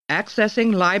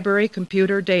Accessing library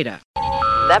computer data.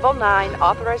 Level 9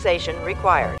 authorization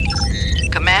required.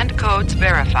 Command codes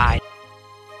verified.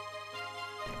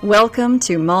 Welcome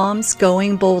to Moms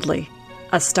Going Boldly,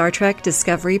 a Star Trek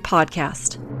Discovery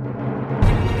podcast.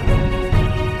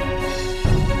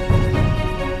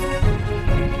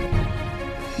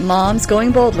 Moms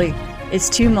Going Boldly is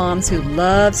two moms who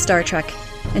love Star Trek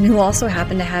and who also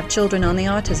happen to have children on the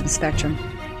autism spectrum.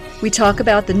 We talk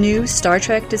about the new Star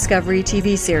Trek Discovery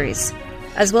TV series,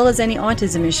 as well as any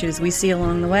autism issues we see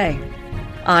along the way.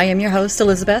 I am your host,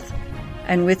 Elizabeth,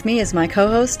 and with me is my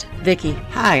co-host, Vicky.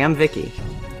 Hi, I'm Vicky.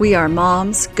 We are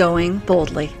Moms Going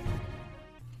Boldly.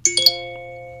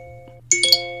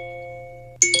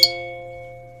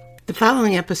 The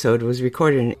following episode was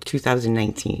recorded in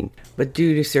 2019, but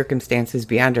due to circumstances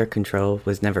beyond our control,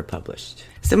 was never published.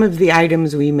 Some of the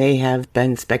items we may have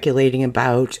been speculating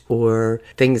about, or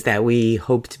things that we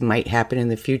hoped might happen in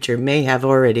the future, may have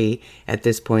already, at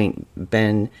this point,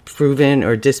 been proven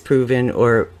or disproven,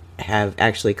 or have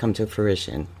actually come to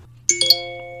fruition.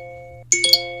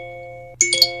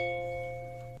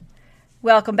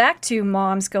 Welcome back to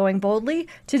Moms Going Boldly.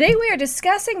 Today we are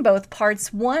discussing both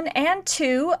parts 1 and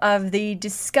 2 of the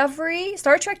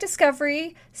Star Trek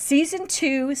Discovery Season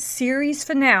 2 series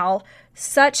finale,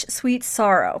 Such Sweet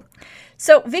Sorrow.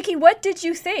 So, Vicky, what did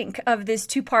you think of this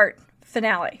two-part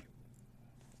finale?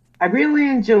 I really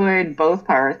enjoyed both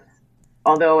parts,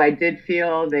 although I did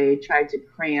feel they tried to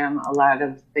cram a lot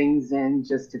of things in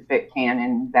just to fit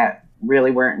canon that really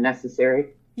weren't necessary.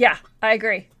 Yeah, I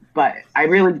agree. But I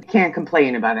really can't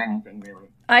complain about anything, really.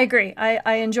 I agree.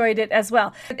 I enjoyed it as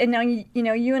well. And now,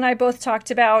 you and I both talked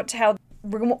about how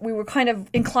we were kind of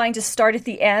inclined to start at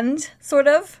the end, sort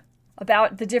of,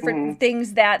 about the different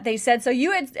things that they said. So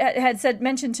you had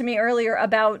mentioned to me earlier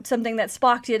about something that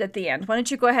Spock did at the end. Why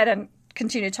don't you go ahead and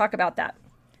continue to talk about that?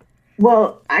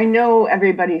 Well, I know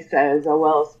everybody says, oh,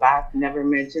 well, Spock never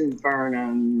mentioned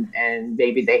Burnham, and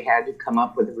maybe they had to come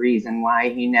up with a reason why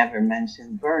he never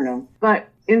mentioned Burnham. But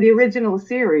in the original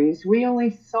series, we only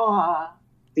saw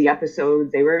the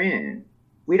episode they were in.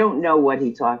 We don't know what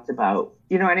he talked about.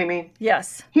 You know what I mean?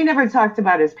 Yes. He never talked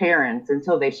about his parents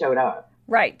until they showed up.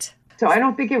 Right. So I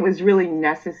don't think it was really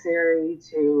necessary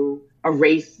to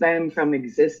erase them from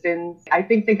existence. I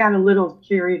think they got a little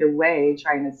carried away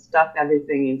trying to stuff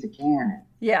everything into canon.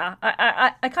 Yeah,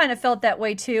 I kind of felt that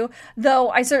way too, though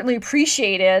I certainly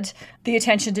appreciated the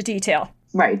attention to detail.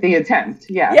 Right, the attempt,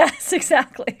 yeah. Yes,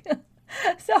 exactly.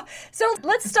 So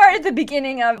let's start at the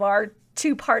beginning of our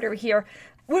two-parter here.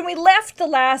 When we left the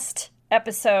last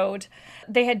episode,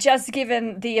 they had just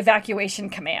given the evacuation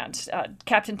command.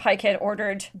 Captain Pike had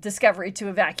ordered Discovery to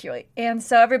evacuate. And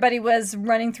so everybody was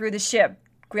running through the ship,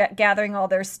 gathering all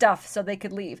their stuff so they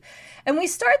could leave. And we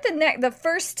start the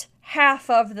first half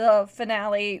of the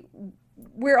finale.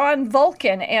 We're on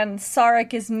Vulcan, and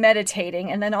Sarek is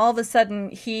meditating. And then all of a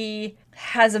sudden, he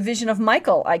has a vision of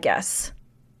Michael, I guess,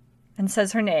 and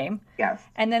says her name. Yes.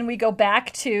 And then we go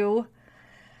back to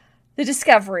the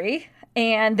Discovery,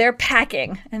 and they're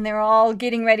packing, and they're all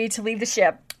getting ready to leave the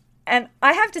ship. And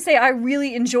I have to say, I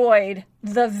really enjoyed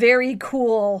the very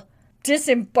cool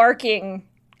disembarking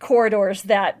corridors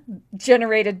that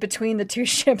generated between the two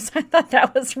ships. I thought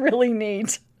that was really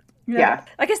neat. Yeah.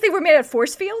 I guess they were made of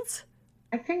force fields?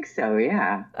 I think so,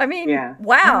 yeah. I mean, yeah.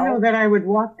 Wow. I don't know that I would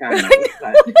walk on them.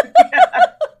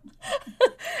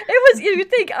 It was, you'd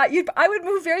think, I would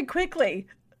move very quickly.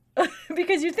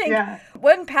 Because you think,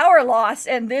 one power loss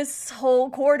and this whole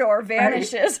corridor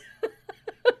vanishes. Right.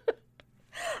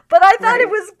 But I thought it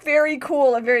was very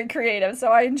cool and very creative, so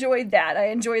I enjoyed that. I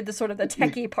enjoyed the sort of the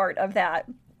techie part of that.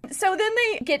 So then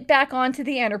they get back onto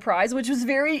the Enterprise, which was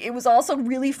it was also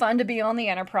really fun to be on the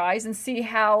Enterprise and see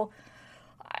how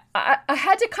I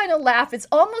had to kind of laugh. It's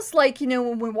almost like,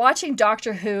 when we're watching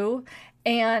Doctor Who,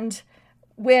 and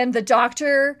when the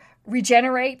Doctor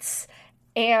regenerates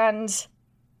and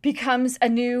becomes a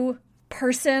new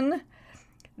person,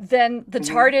 then the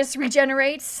TARDIS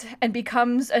regenerates and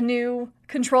becomes a new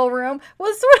control room. Well,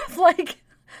 it's sort of like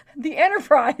the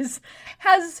Enterprise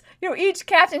has, each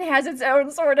captain has its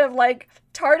own sort of like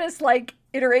TARDIS-like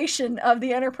iteration of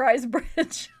the Enterprise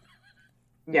bridge.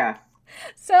 Yeah.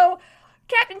 So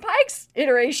Captain Pike's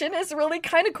iteration is really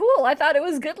kind of cool. I thought it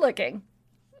was good looking.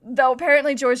 Though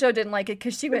apparently Giorgio didn't like it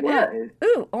because she went,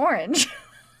 ooh, orange.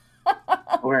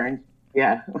 Orange.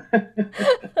 Yeah.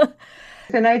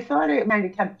 And I thought it might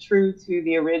have kept true to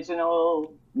the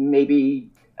original, maybe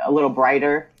a little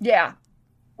brighter. Yeah.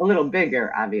 A little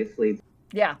bigger, obviously.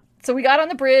 Yeah. So we got on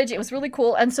the bridge. It was really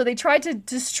cool. And so they tried to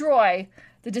destroy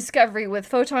the Discovery with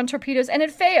photon torpedoes, and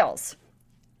it fails.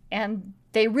 And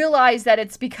they realize that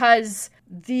it's because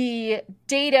the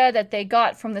data that they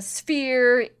got from the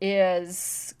sphere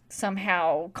is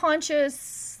somehow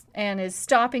conscious and is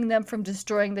stopping them from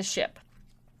destroying the ship.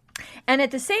 And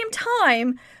at the same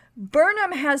time,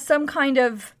 Burnham has some kind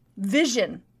of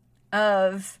vision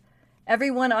of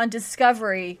everyone on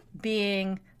Discovery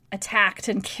being attacked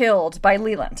and killed by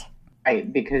Leland.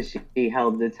 Right, because she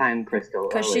held the time crystal.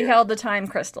 Because she held the time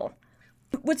crystal.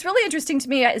 What's really interesting to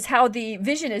me is how the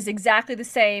vision is exactly the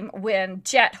same when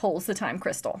Jet holds the time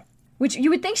crystal, which you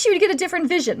would think she would get a different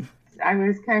vision. I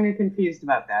was kind of confused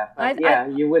about that, but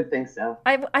you would think so.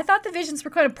 I thought the visions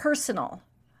were kind of personal,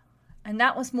 and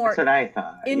that was more That's what I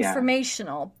thought.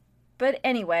 Informational. Yeah. But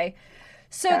anyway,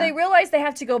 so they realize they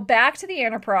have to go back to the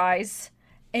Enterprise,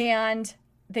 and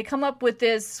they come up with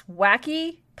this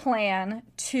wacky plan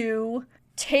to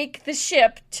take the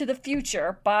ship to the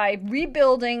future by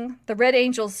rebuilding the Red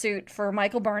Angel suit for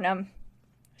Michael Burnham.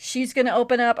 She's going to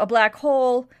open up a black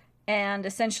hole and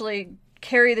essentially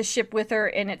carry the ship with her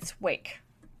in its wake.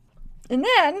 And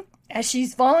then, as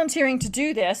she's volunteering to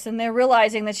do this, and they're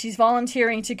realizing that she's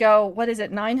volunteering to go,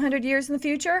 900 years in the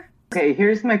future? Okay,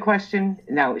 here's my question.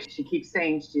 Now, she keeps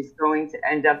saying she's going to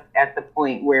end up at the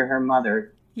point where her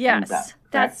mother ends up.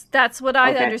 Yes, that's what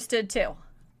I understood too.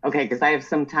 Okay, because I have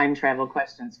some time travel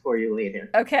questions for you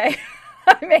later. Okay.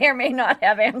 I may or may not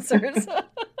have answers.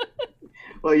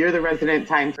 Well, you're the resident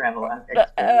time travel expert.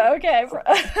 Okay.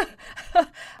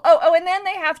 And then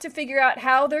they have to figure out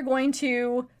how they're going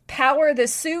to power the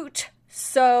suit.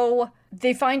 So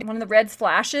they find one of the red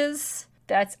flashes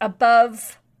that's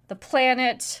above the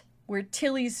planet where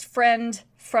Tilly's friend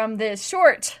from the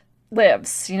short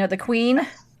lives. You know, the queen.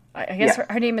 I guess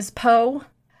her name is Poe.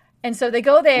 And so they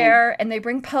go there and they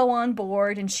bring Poe on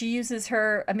board, and she uses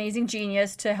her amazing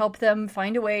genius to help them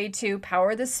find a way to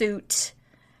power the suit.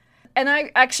 And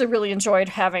I actually really enjoyed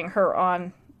having her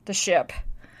on the ship.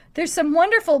 There's some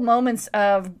wonderful moments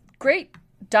of great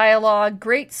dialogue,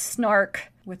 great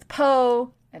snark with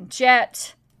Poe and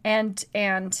Jet and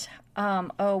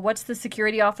what's the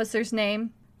security officer's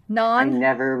name? Non? I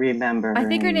never remember. I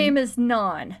think her name is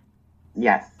Non.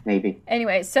 Yes, maybe.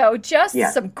 Anyway, so just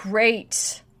some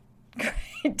great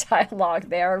dialogue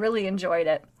there. I really enjoyed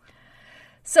it.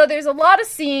 So there's a lot of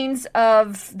scenes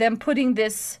of them putting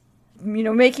this,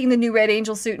 making the new Red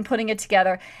Angel suit and putting it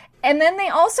together. And then they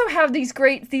also have these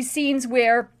scenes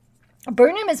where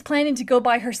Burnham is planning to go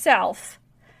by herself,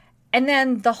 and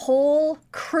then the whole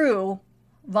crew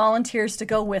volunteers to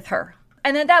go with her.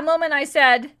 And at that moment I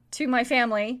said to my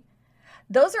family,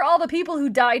 those are all the people who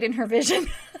died in her vision.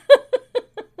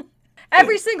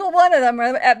 Every single one of them,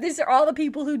 these are all the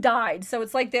people who died. So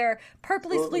it's like they're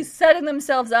purposely setting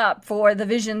themselves up for the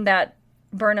vision that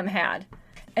Burnham had.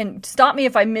 And stop me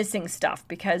if I'm missing stuff,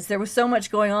 because there was so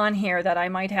much going on here that I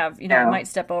might have, I might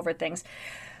step over things.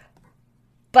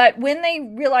 But when they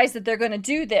realize that they're going to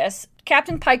do this,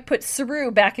 Captain Pike puts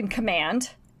Saru back in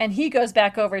command, and he goes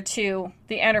back over to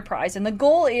the Enterprise. And the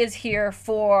goal is here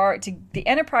the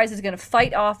Enterprise is going to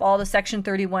fight off all the Section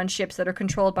 31 ships that are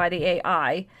controlled by the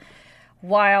AI,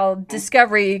 while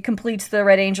Discovery completes the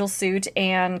Red Angel suit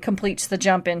and completes the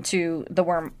jump into the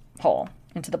wormhole,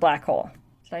 into the black hole.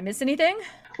 Did I miss anything?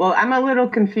 Well, I'm a little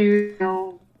confused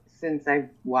since I've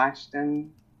watched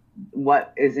them.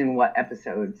 What is in what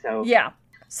episode? So yeah.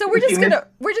 So we're just gonna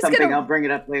I'll bring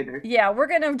it up later. Yeah, we're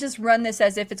gonna just run this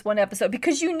as if it's one episode,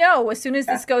 because as soon as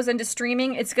this goes into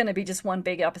streaming, it's gonna be just one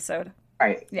big episode.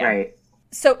 Right. Yeah. Right.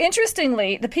 So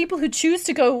interestingly, the people who choose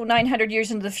to go 900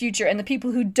 years into the future and the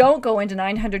people who don't go into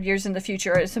 900 years in the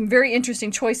future are some very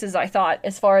interesting choices, I thought,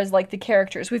 as far as like the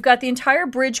characters. We've got the entire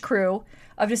bridge crew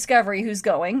of Discovery who's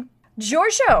going.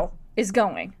 Giorgio is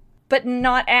going, but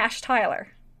not Ash Tyler.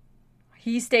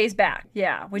 He stays back.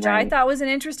 Yeah, which I thought was an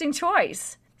interesting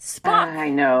choice. Spock. I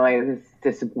know. I was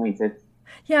disappointed.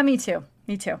 Yeah, me too.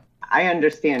 I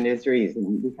understand his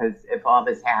reason, because if all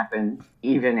this happened,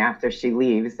 even after she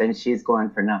leaves, then she's gone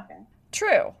for nothing.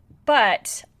 True.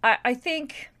 But I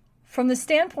think from the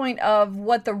standpoint of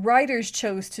what the writers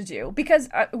chose to do, because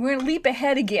we're going to leap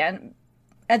ahead again.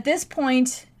 At this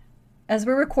point, as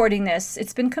we're recording this,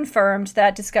 it's been confirmed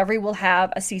that Discovery will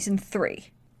have a season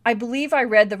 3. I believe I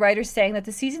read the writers saying that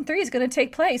the season 3 is going to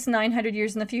take place 900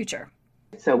 years in the future.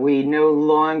 So we no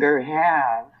longer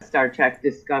have Star Trek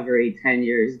Discovery 10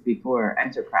 years before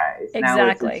Enterprise.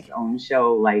 Exactly. Now it's its own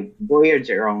show, like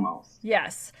Voyager almost.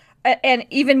 Yes. And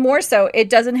even more so, it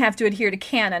doesn't have to adhere to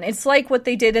canon. It's like what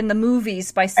they did in the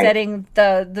movies by setting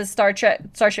the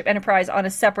Starship Enterprise on a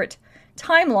separate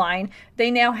timeline.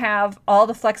 They now have all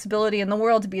the flexibility in the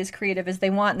world to be as creative as they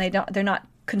want, and they're not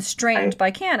constrained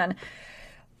by canon.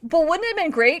 But wouldn't it have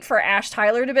been great for Ash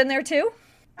Tyler to have been there too?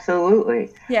 Absolutely.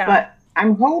 Yeah. But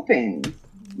I'm hoping,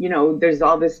 there's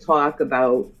all this talk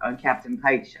about a Captain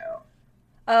Pike show.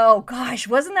 Oh, gosh,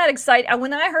 wasn't that exciting?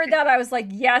 When I heard that, I was like,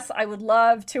 yes, I would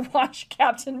love to watch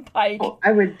Captain Pike. Oh,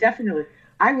 I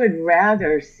would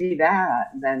rather see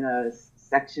that than a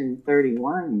Section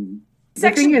 31.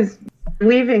 The thing is,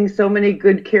 leaving so many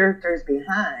good characters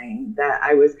behind that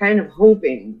I was kind of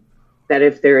hoping that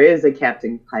if there is a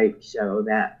Captain Pike show,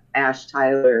 that Ash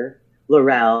Tyler,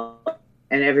 Laurel,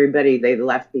 and everybody they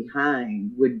left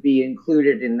behind would be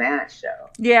included in that show.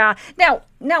 Yeah. Now,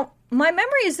 my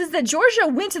memory is that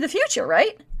Georgiou went to the future,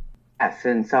 right? Yes,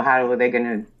 and so how are they going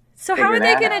to So how are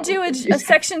they going to do a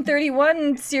Section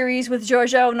 31 series with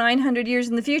Georgiou 900 years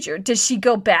in the future? Does she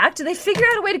go back? Do they figure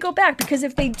out a way to go back? Because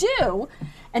if they do,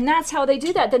 and that's how they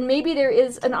do that, then maybe there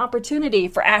is an opportunity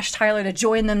for Ash Tyler to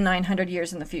join them 900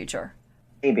 years in the future.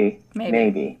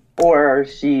 Maybe. Or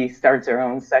she starts her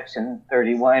own Section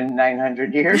 31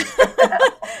 900 years.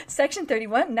 Section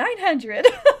 31 900.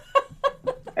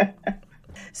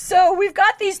 So we've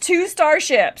got these two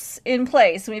starships in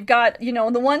place. We've got,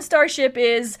 the one starship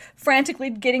is frantically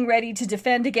getting ready to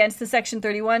defend against the Section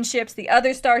 31 ships. The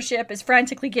other starship is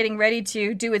frantically getting ready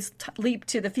to do its leap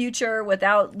to the future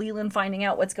without Leland finding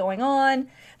out what's going on.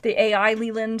 The AI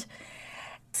Leland.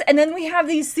 And then we have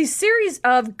these series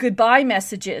of goodbye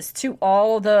messages to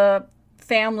all the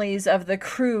families of the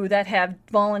crew that have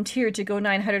volunteered to go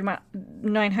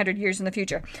 900 years in the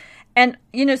future. And,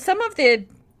 some of the,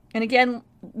 and again,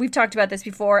 we've talked about this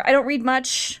before. I don't read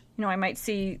much. I might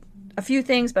see a few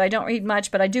things, but I don't read much.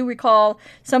 But I do recall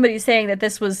somebody saying that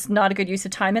this was not a good use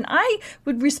of time. And I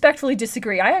would respectfully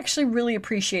disagree. I actually really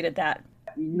appreciated that.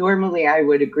 Normally, I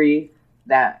would agree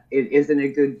that it isn't a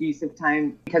good use of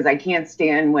time because I can't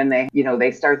stand when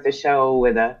they start the show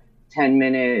with a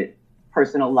 10-minute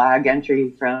personal log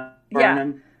entry from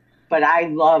Burnham. Yeah. But I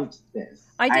loved this.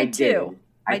 I did too.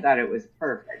 I thought it was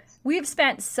perfect. We've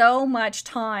spent so much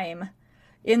time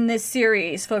in this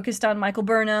series focused on Michael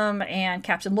Burnham and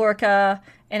Captain Lorca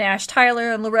and Ash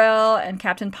Tyler and Laurel and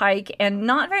Captain Pike, and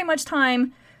not very much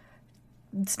time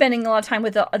spending a lot of time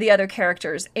with the other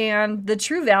characters. And the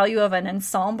true value of an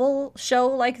ensemble show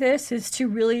like this is to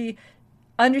really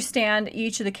understand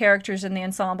each of the characters in the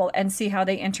ensemble and see how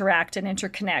they interact and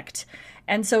interconnect.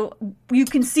 And so you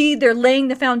can see they're laying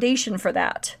the foundation for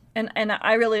that. And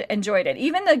I really enjoyed it.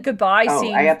 Even the goodbye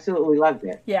scene. I absolutely loved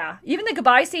it. Yeah. Even the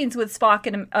goodbye scenes with Spock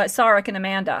and Sarek and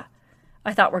Amanda,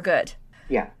 I thought were good.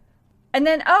 Yeah. And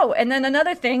then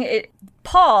another thing,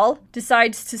 Paul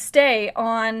decides to stay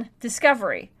on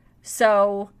Discovery.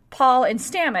 So Paul and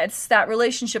Stamets, that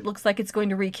relationship looks like it's going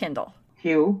to rekindle.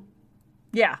 Hugh?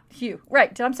 Yeah, Hugh.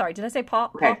 Right. I'm sorry. Did I say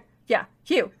Paul? Okay. Paul? Yeah,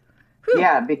 Hugh. Whew.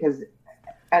 Yeah, because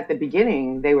at the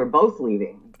beginning, they were both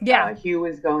leaving. Yeah. Hugh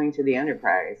was going to the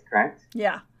Enterprise, correct?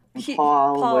 Yeah.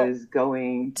 Paul was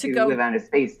going to live on a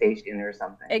space station or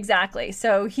something. Exactly.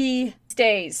 So he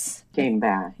stays. Came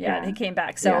back. Yeah, he came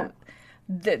back. So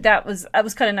that was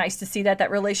kind of nice to see that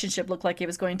relationship looked like it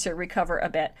was going to recover a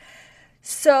bit.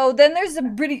 So then there's a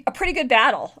pretty good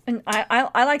battle. And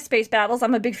I like space battles.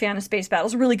 I'm a big fan of space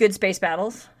battles, really good space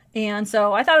battles. And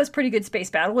so I thought it was a pretty good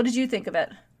space battle. What did you think of it?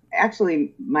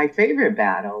 Actually, my favorite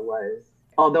battle was,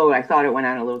 although I thought it went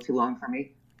on a little too long for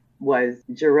me, was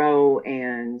Georgiou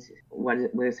and what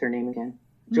is her name again?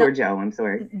 Georgiou, I'm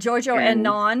sorry. Georgiou and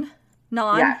Non.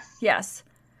 Yes.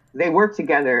 They work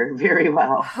together very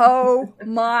well. Oh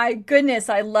my goodness,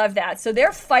 I love that. So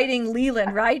they're fighting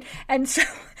Leland, right? And so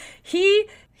he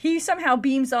somehow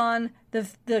beams on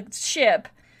the ship,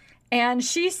 and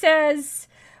she says,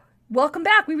 "Welcome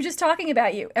back. We were just talking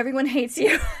about you. Everyone hates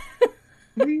you."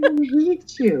 Everyone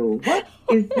hates you. What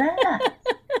is that?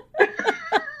 It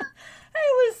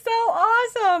was so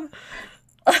awesome.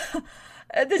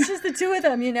 It's just the two of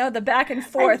them, the back and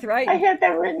forth, right? I had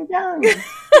that written down.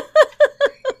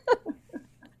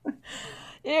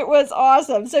 It was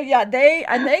awesome. So yeah, they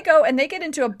go and they get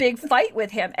into a big fight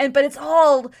with him, but it's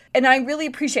all, and I really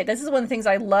appreciate, this is one of the things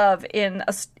I love in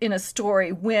a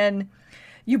story, when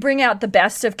you bring out the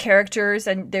best of characters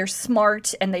and they're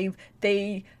smart and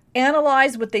they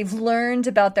analyze what they've learned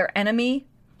about their enemy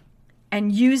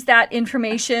and use that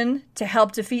information to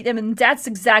help defeat them. And that's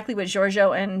exactly what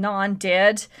Georgiou and Non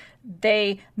did.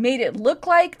 They made it look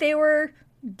like they were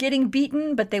getting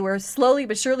beaten, but they were slowly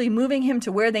but surely moving him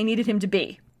to where they needed him to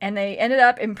be. And they ended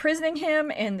up imprisoning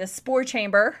him in the spore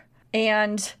chamber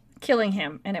and killing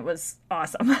him. And it was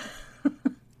awesome.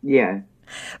 Yeah.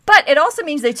 But it also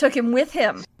means they took him with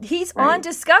him. He's right. On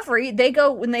Discovery. They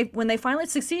go, when they finally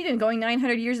succeed in going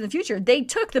 900 years in the future, they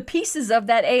took the pieces of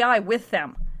that AI with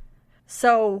them.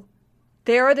 So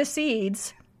there are the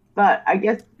seeds. But I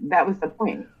guess that was the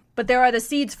point. But there are the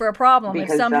seeds for a problem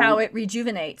because, if somehow it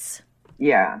rejuvenates.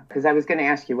 Yeah, because I was going to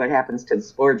ask you what happens to the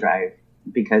spore drive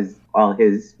because all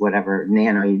his whatever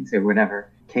nanoids or whatever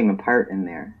came apart in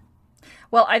there.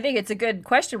 Well, I think it's a good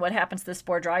question what happens to the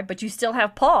spore drive, but you still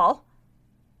have Paul.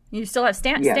 You still have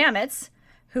Stamets,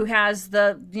 who has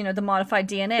the modified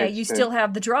DNA. That's you true. still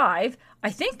have the drive. I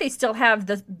think they still have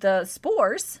the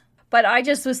spores. But I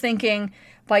just was thinking,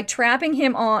 by trapping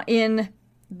him in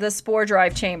the spore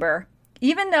drive chamber,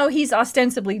 even though he's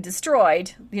ostensibly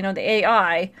destroyed, the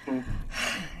AI,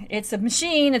 it's a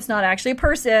machine. It's not actually a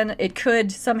person. It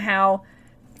could somehow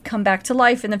come back to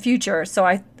life in the future.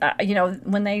 So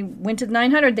when they went to the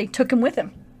 900, they took him with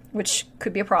him, which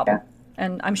could be a problem. Yeah.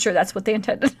 And I'm sure that's what they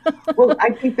intended. Well,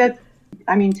 I think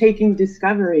taking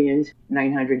Discovery into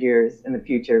 900 years in the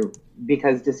future,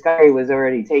 because Discovery was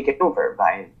already taken over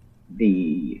by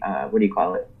the, what do you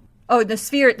call it? Oh, the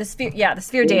sphere data.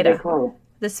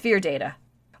 The sphere data.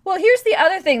 Well, here's the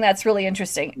other thing that's really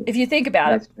interesting. If you think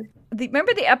about it.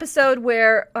 Remember the episode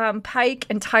where Pike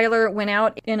and Tyler went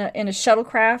out in a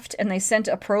shuttlecraft and they sent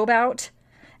a probe out,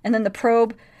 and then the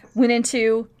probe went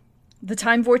into the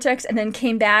time vortex and then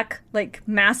came back like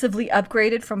massively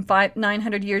upgraded from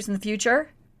 900 years in the future?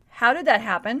 How did that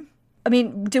happen? I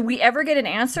mean, did we ever get an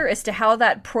answer as to how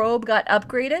that probe got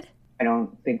upgraded? I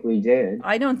don't think we did.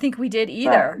 I don't think we did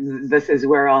either. This is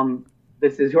where all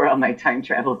my time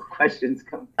travel questions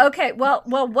come. Okay, well,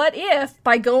 what if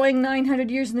by going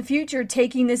 900 years in the future,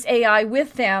 taking this AI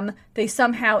with them, they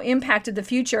somehow impacted the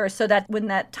future so that when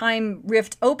that time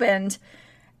rift opened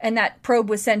and that probe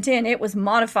was sent in, it was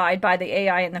modified by the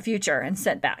AI in the future and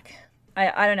sent back?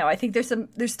 I don't know. I think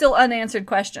there's still unanswered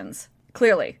questions,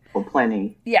 clearly. Well,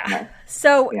 plenty. Yeah.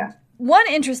 So one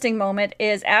interesting moment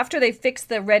is after they fix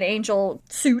the Red Angel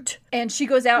suit and she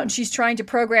goes out and she's trying to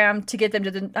program to get them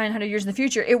to the 900 years in the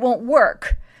future, it won't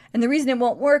work. And the reason it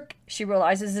won't work, she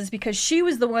realizes, is because she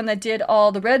was the one that did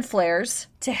all the red flares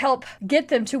to help get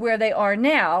them to where they are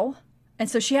now. And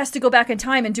so she has to go back in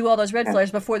time and do all those red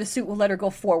flares before the suit will let her go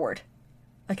forward.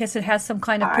 I guess it has some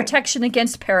kind of protection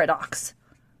against paradox.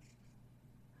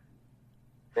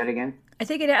 That again? I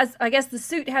think it has, I guess the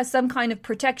suit has some kind of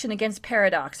protection against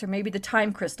paradox, or maybe the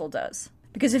time crystal does.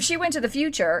 Because if she went to the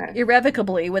future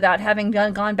irrevocably without having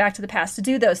gone back to the past to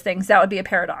do those things, that would be a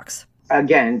paradox.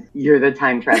 Again, you're the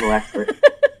time travel expert.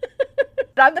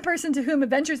 I'm the person to whom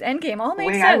Avengers Endgame all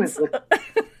made sense.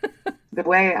 The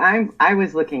way I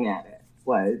was looking at it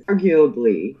was,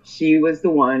 arguably, she was the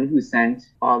one who sent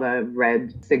all the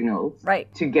red signals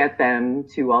to get them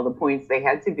to all the points they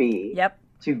had to be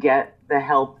to get the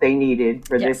help they needed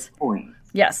for this point.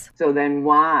 Yes. So then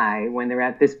why, when they're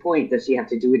at this point, does she have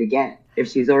to do it again if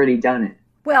she's already done it?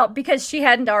 Well, because she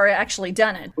hadn't already actually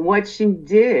done it. What she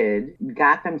did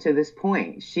got them to this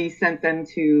point. She sent them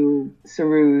to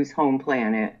Saru's home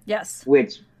planet. Yes.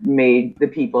 Which made the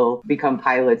people become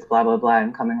pilots, blah, blah, blah,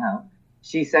 and come and help.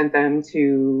 She sent them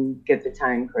to get the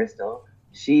time crystal.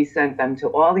 She sent them to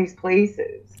all these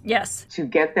places. Yes. To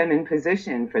get them in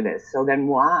position for this. So then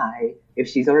why, if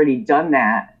she's already done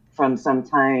that from some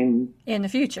time in the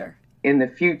future,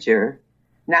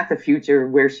 not the future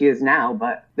where she is now,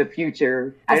 but the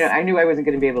future. I knew I wasn't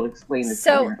going to be able to explain this.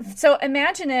 So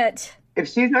imagine it. If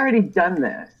she's already done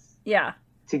this. Yeah.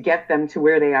 To get them to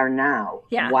where they are now.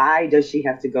 Yeah. Why does she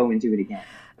have to go and do it again?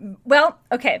 Well,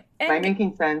 okay. Am I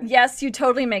making sense? Yes, you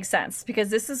totally make sense, because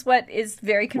this is what is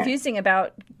very confusing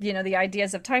about, the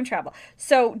ideas of time travel.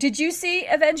 So did you see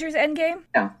Avengers Endgame?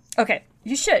 No. Okay.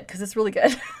 You should, because it's really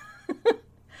good.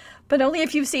 But only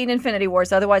if you've seen Infinity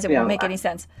Wars. Otherwise, it won't make any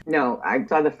sense. No, I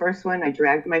saw the first one. I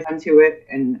dragged my son to it,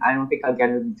 and I don't think I'll get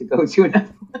him to go to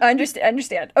another one.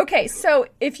 Understand. Okay, so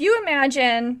if you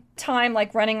imagine time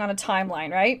like running on a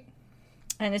timeline, right?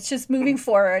 And it's just moving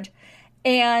forward.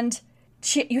 And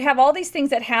you have all these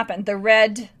things that happen. The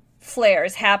red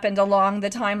flares happened along the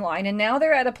timeline. And now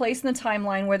they're at a place in the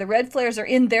timeline where the red flares are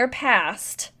in their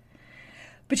past.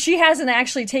 But she hasn't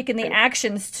actually taken the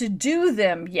actions to do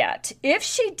them yet. If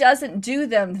she doesn't do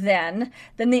them then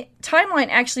the timeline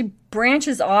actually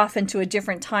branches off into a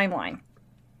different timeline.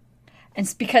 And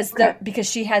it's because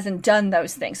she hasn't done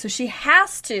those things. So she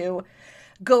has to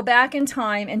go back in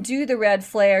time and do the red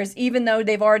flares, even though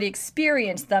they've already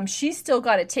experienced them. She's still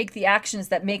got to take the actions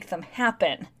that make them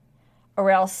happen,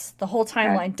 or else the whole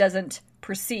timeline doesn't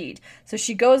proceed. So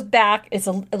she goes back. It's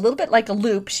a little bit like a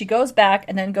loop. She goes back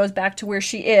and then goes back to where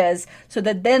she is, so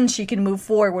that then she can move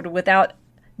forward without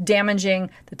damaging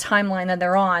the timeline that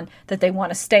they're on, that they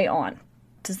want to stay on.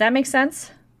 Does that make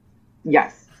sense?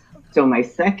 Yes. So my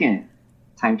second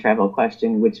time travel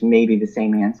question, which may be the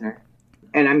same answer,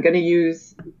 and I'm going to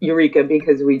use Eureka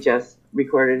because we just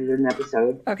recorded an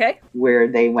episode. Okay. Where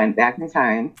they went back in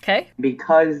time. Okay.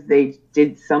 Because they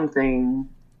did something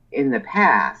in the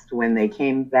past, when they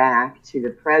came back to the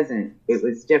present, it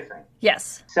was different.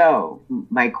 Yes. So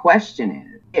my question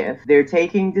is, if they're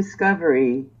taking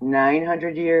Discovery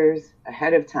 900 years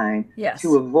ahead of time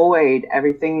to avoid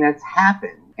everything that's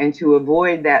happened and to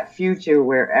avoid that future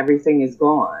where everything is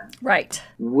gone, right?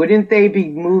 Wouldn't they be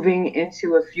moving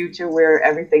into a future where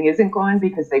everything isn't gone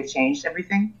because they've changed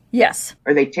everything? Yes.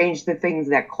 Or they changed the things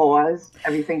that caused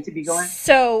everything to be gone?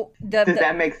 So does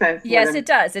that make sense? Yes, it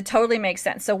does. It totally makes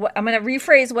sense. So I'm going to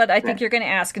rephrase what I think you're going to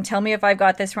ask and tell me if I've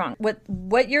got this wrong.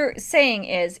 What you're saying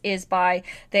is by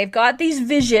they've got these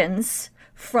visions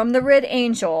from the Red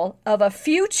Angel of a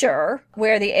future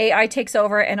where the AI takes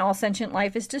over and all sentient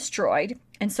life is destroyed.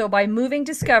 And so by moving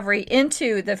Discovery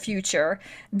into the future,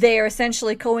 they are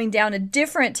essentially going down a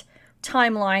different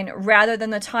timeline rather than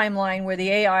the timeline where the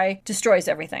AI destroys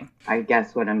everything. I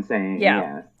guess what I'm saying.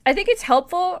 Yeah. I think it's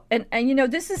helpful. And you know,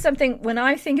 this is something, when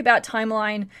I think about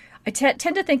timeline, I tend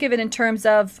to think of it in terms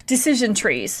of decision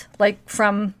trees, like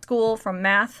from school, from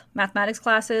mathematics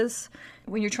classes.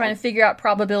 When you're trying to figure out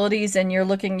probabilities and you're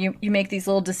looking, you make these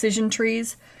little decision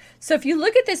trees. So if you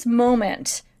look at this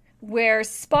moment where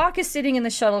Spock is sitting in the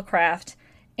shuttlecraft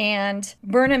and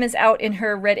Burnham is out in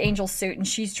her Red Angel suit and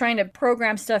she's trying to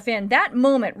program stuff in, that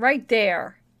moment right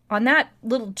there on that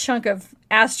little chunk of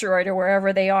asteroid or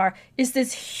wherever they are is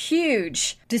this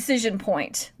huge decision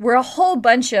point where a whole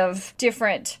bunch of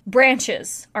different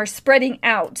branches are spreading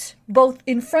out both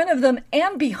in front of them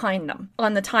and behind them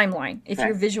on the timeline, if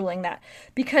you're visualizing that.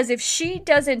 Because if she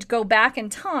doesn't go back in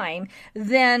time,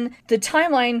 then the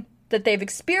timeline that they've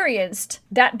experienced,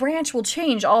 that branch will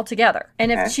change altogether. And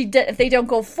if they don't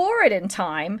go forward in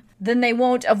time, then they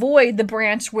won't avoid the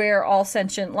branch where all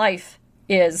sentient life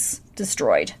is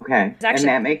destroyed. Okay, and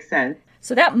that makes sense.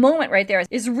 So that moment right there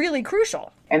is really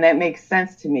crucial. And that makes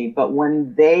sense to me. But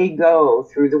when they go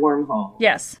through the wormhole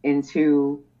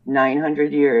into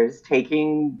 900 years,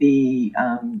 taking the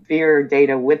fear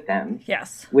data with them,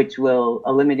 which will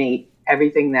eliminate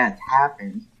everything that's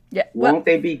happened, won't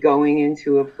they be going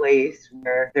into a place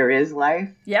where there is life?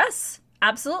 Yes,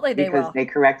 absolutely they will. Because they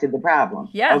corrected the problem.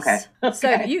 Yes. Okay.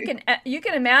 So you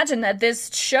can imagine that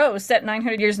this show set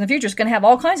 900 years in the future is going to have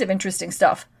all kinds of interesting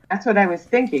stuff. That's what I was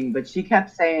thinking, but she kept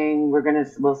saying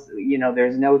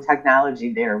there's no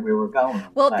technology there where we're going.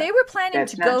 Well, they were planning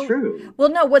to go. That's not true. Well,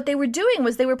 no, what they were doing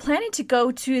was they were planning to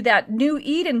go to that New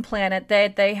Eden planet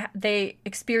that they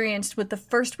experienced with the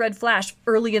first Red Flash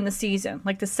early in the season,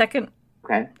 like the second.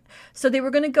 Okay. So they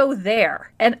were going to go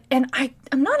there, and I'm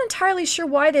not entirely sure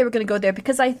why they were going to go there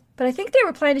but I think they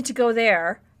were planning to go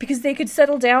there because they could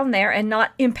settle down there and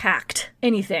not impact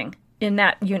anything in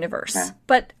that universe. Okay.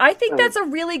 But I think that's a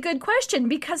really good question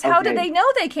because how do they know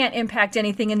they can't impact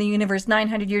anything in the universe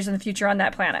 900 years in the future on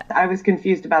that planet? I was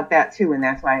confused about that too, and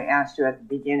that's why I asked you at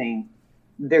the beginning.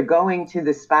 They're going to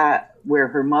the spot where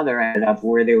her mother ended up,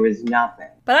 where there was nothing.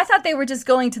 But I thought they were just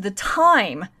going to the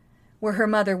time where her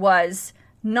mother was,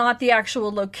 not the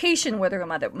actual location where her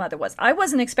mother was. I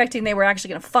wasn't expecting they were actually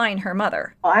going to find her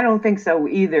mother. Well, I don't think so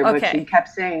either, but she kept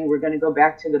saying, we're going to go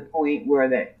back to the point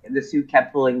where the suit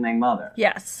kept pulling my mother.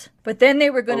 Yes, but then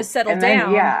they were going to settle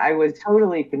down. Then, I was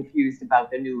totally confused about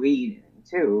the New Eden,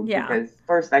 too. Yeah. Because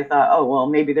first I thought,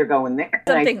 maybe they're going there.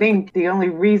 And I think the only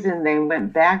reason they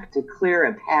went back to clear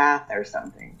a path or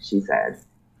something, she said,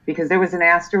 because there was an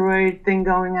asteroid thing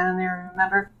going on there,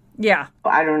 remember? Yeah.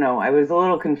 I don't know. I was a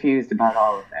little confused about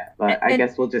all of that, but I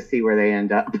guess we'll just see where they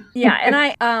end up. Yeah, and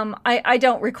I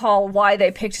don't recall why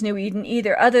they picked New Eden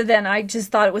either, other than I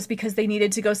just thought it was because they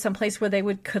needed to go someplace where they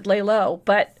could lay low.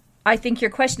 But I think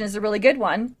your question is a really good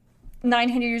one.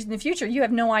 900 years in the future, you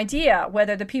have no idea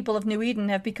whether the people of New Eden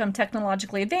have become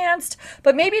technologically advanced,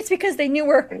 but maybe it's because they knew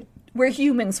where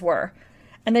humans were.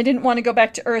 And they didn't want to go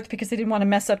back to Earth because they didn't want to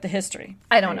mess up the history.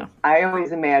 I don't know. I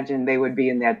always imagined they would be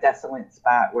in that desolate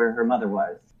spot where her mother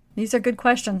was. These are good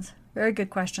questions. Very good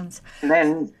questions. And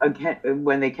then again,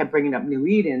 when they kept bringing up New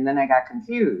Eden, then I got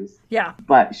confused. Yeah.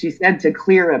 But she said to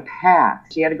clear a path.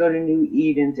 She had to go to New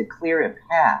Eden to clear a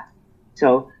path.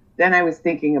 So then I was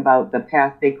thinking about the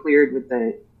path they cleared with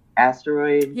the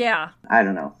asteroid. Yeah. I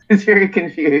don't know. I was very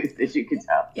confused, as you could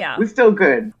tell. Yeah. It was still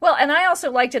good. Well, and I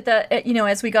also liked it that,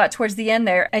 as we got towards the end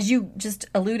there, as you just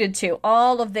alluded to,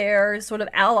 all of their sort of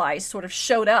allies sort of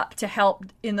showed up to help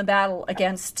in the battle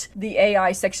against the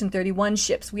AI Section 31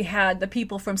 ships. We had the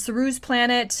people from Saru's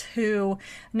planet who,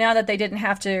 now that they didn't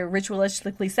have to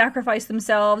ritualistically sacrifice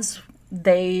themselves,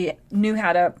 they knew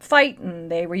how to fight, and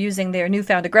they were using their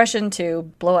newfound aggression to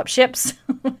blow up ships.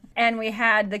 and we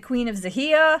had the Queen of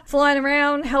Zahia flying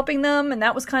around helping them, and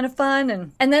that was kind of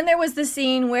fun. And then there was the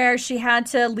scene where she had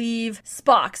to leave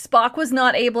Spock. Spock was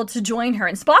not able to join her,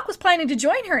 and Spock was planning to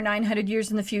join her 900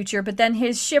 years in the future, but then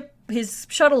his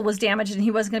shuttle was damaged and he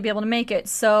wasn't going to be able to make it,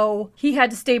 so he had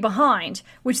to stay behind,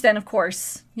 which then, of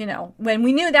course, when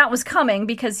we knew that was coming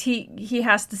because he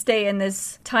has to stay in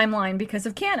this timeline because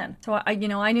of canon. So, I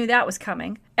knew that was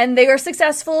coming. And they are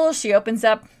successful. She opens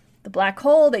up the black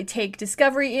hole. They take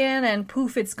Discovery in and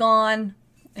poof, it's gone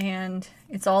and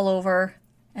it's all over.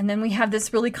 And then we have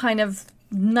this really kind of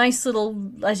nice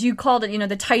little, as you called it,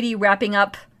 the tidy wrapping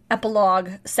up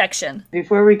epilogue section.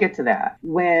 Before we get to that,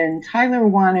 when Tyler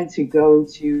wanted to go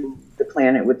to the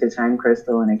planet with the time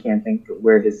crystal, and I can't think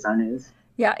where his son is.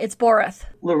 Yeah, it's Boreth.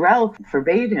 L'Rell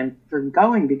forbade him from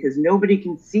going because nobody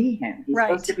can see him. He's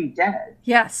supposed to be dead.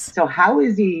 Yes. So how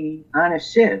is he on a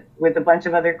ship with a bunch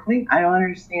of other Klingons? I don't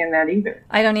understand that either.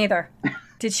 I don't either.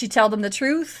 Did she tell them the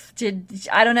truth?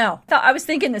 I don't know. I was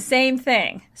thinking the same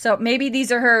thing. So maybe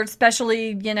these are her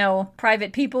specially,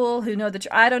 private people who know the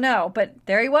truth. I don't know. But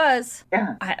there he was.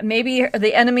 Yeah. Maybe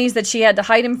the enemies that she had to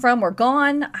hide him from were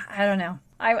gone. I don't know.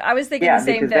 I was thinking the same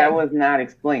thing. Yeah, because that was not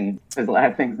explained. There's a lot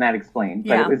of things not explained.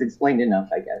 But it was explained enough,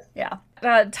 I guess. Yeah.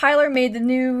 Tyler made the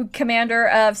new commander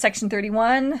of Section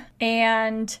 31.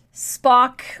 And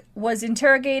Spock was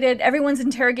interrogated. Everyone's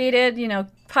interrogated,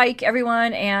 Pike,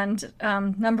 everyone, and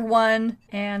number one.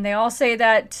 And they all say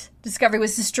that Discovery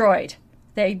was destroyed.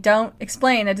 They don't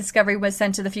explain that Discovery was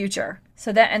sent to the future.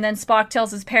 And then Spock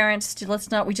tells his parents,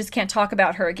 we just can't talk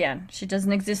about her again. She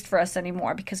doesn't exist for us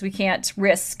anymore because we can't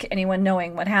risk anyone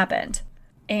knowing what happened.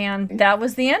 And that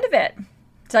was the end of it.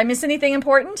 Did I miss anything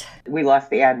important? We lost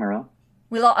the Admiral.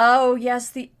 Oh, yes,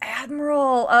 the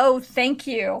Admiral. Oh, thank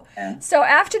you. Yeah. So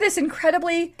after this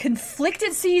incredibly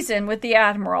conflicted season with the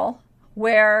Admiral,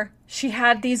 where she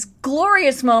had these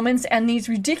glorious moments and these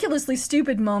ridiculously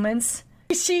stupid moments,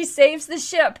 she saves the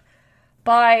ship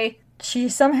by... you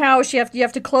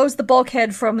have to close the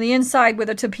bulkhead from the inside where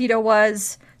the torpedo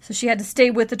was. So she had to stay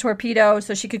with the torpedo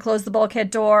so she could close the bulkhead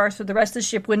door so the rest of the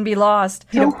ship wouldn't be lost.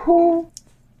 So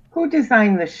who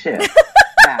designed the ship?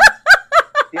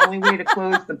 The only way to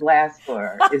close the blast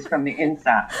door is from the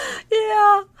inside.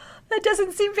 Yeah, that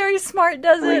doesn't seem very smart,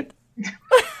 does it?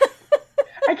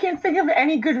 I can't think of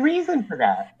any good reason for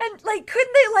that. And,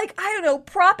 couldn't they,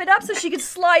 prop it up so she could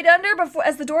slide under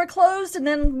as the door closed and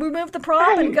then remove the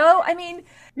prop and go? I mean...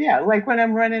 Yeah, like when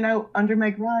I'm running out under my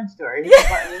garage door. I hit the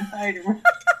button inside.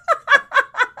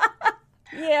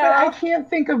 Yeah. But I can't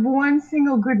think of one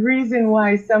single good reason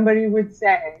why somebody would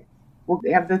say, well,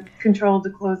 they have the control to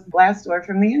close the blast door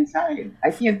from the inside. I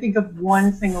can't think of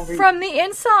one single reason. From the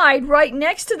inside, right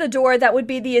next to the door, that would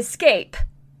be the escape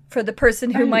for the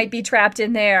person who might be trapped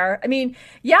in there. I mean,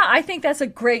 yeah, I think that's a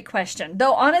great question.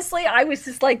 Though, honestly, I was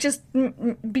just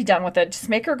be done with it. Just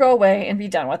make her go away and be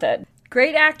done with it.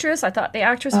 Great actress. I thought the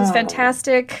actress was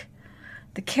fantastic.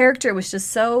 The character was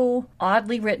just so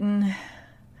oddly written.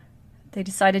 They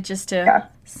decided just to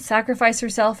sacrifice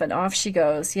herself, and off she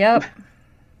goes. Yep.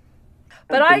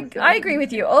 But I agree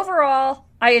with you. Overall,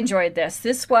 I enjoyed this.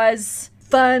 This was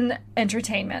fun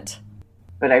entertainment.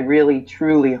 But I really,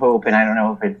 truly hope, and I don't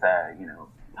know if it's a,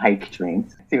 pipe dream.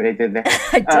 See what I did there?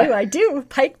 I do.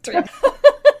 Pipe dream.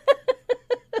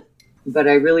 But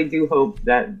I really do hope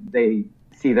that they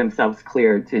see themselves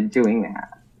clear to doing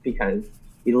that, because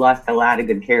we lost a lot of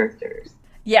good characters.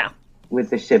 Yeah. With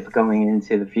the ship going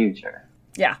into the future.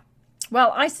 Yeah.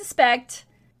 Well, I suspect,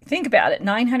 think about it,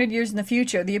 900 years in the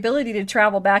future, the ability to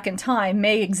travel back in time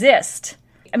may exist.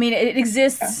 I mean, it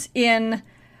exists in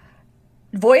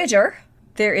Voyager.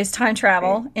 There is time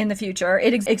travel in the future.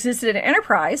 It existed in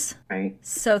Enterprise. Right.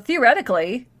 So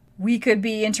theoretically, we could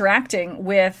be interacting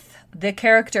with the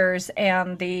characters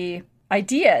and the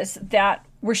ideas that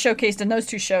were showcased in those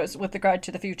two shows with regard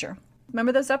to the future.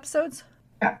 Remember those episodes?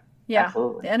 Yeah.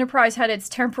 Absolutely. The Enterprise had its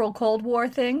temporal Cold War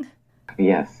thing.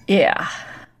 Yes. Yeah.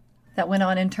 That went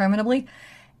on interminably.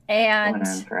 And went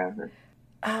on forever.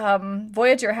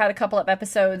 Voyager had a couple of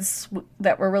episodes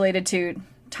that were related to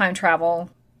time travel.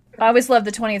 I always loved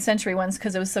the 20th century ones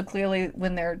because it was so clearly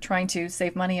when they're trying to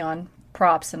save money on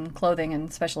props and clothing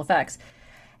and special effects.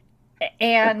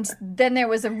 And then there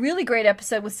was a really great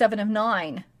episode with Seven of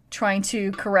Nine trying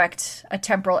to correct a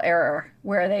temporal error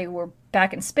where they were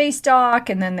back in space dock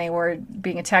and then they were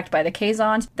being attacked by the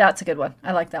Kazons. That's a good one.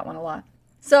 I like that one a lot.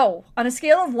 So, on a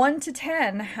scale of 1 to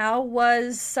 10, how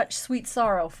was Such Sweet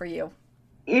Sorrow for you?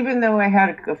 Even though I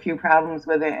had a few problems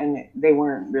with it and they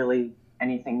weren't really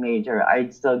anything major,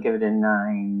 I'd still give it a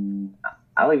 9.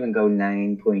 I'll even go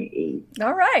 9.8.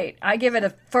 All right. I give it a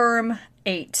firm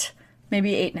 8,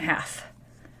 maybe 8.5.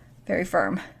 very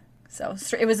firm. So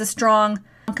it was a strong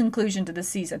conclusion to the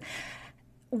season.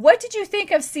 What did you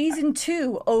think of season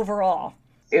 2 overall?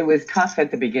 It was tough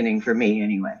at the beginning for me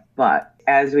anyway, but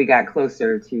as we got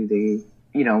closer to the,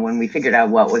 when we figured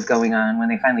out what was going on, when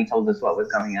they finally told us what was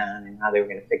going on and how they were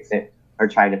going to fix it or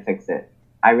try to fix it,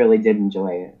 I really did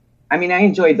enjoy it. I mean, I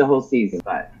enjoyed the whole season,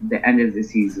 but the end of the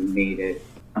season made it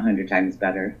 100 times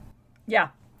better. Yeah,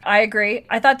 I agree.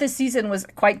 I thought this season was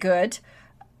quite good.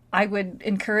 I would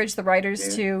encourage the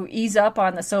writers to ease up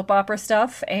on the soap opera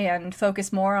stuff and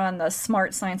focus more on the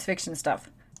smart science fiction stuff.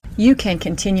 You can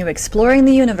continue exploring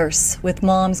the universe with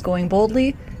Moms Going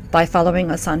Boldly by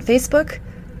following us on Facebook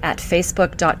at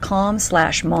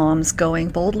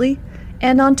facebook.com/momsgoingboldly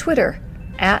and on Twitter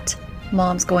at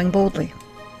momsgoingboldly.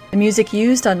 The music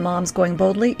used on Moms Going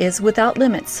Boldly is Without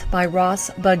Limits by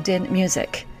Ross Bugden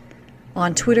Music.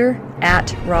 On Twitter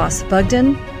at Ross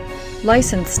Bugden.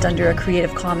 Licensed under a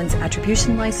Creative Commons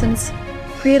Attribution License,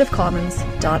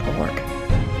 creativecommons.org.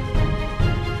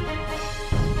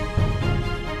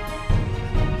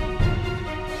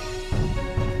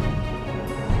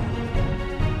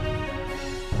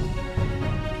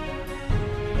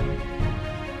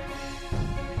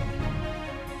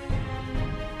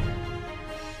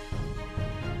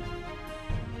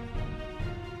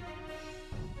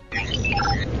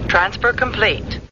 Transfer complete.